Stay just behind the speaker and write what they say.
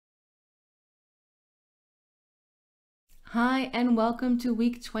Hi, and welcome to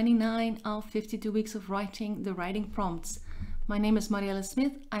week 29 of 52 Weeks of Writing, the Writing Prompts. My name is Marielle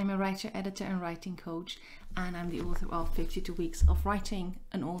Smith. I'm a writer, editor, and writing coach, and I'm the author of 52 Weeks of Writing,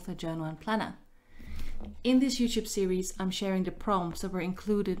 an author, journal, and planner. In this YouTube series, I'm sharing the prompts that were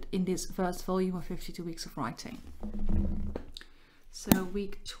included in this first volume of 52 Weeks of Writing. So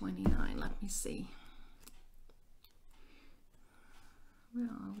week 29, let me see. Where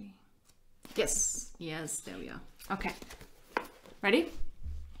are we? Yes, there we are. Okay, ready?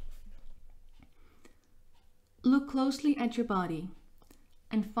 Look closely at your body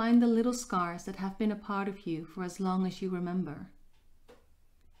and find the little scars that have been a part of you for as long as you remember.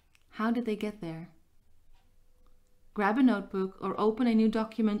 How did they get there? Grab a notebook or open a new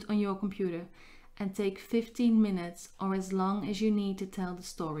document on your computer and take 15 minutes or as long as you need to tell the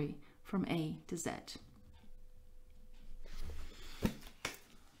story from A to Z.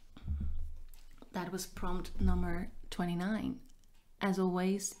 That was prompt number 29. As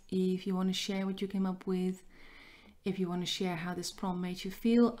always, if you want to share what you came up with, if you want to share how this prompt made you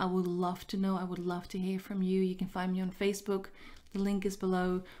feel, I would love to know. I would love to hear from you. You can find me on Facebook. The link is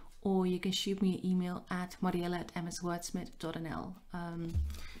below, or you can shoot me an email at marielle@mswordsmith.nl.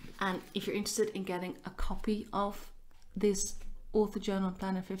 And if you're interested in getting a copy of this author journal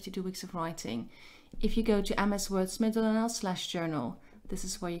planner 52 weeks of writing, if you go to mswordsmith.nl/journal, this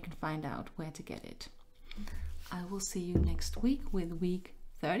is where you can find out where to get it. I will see you next week with week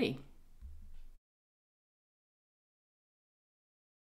 30.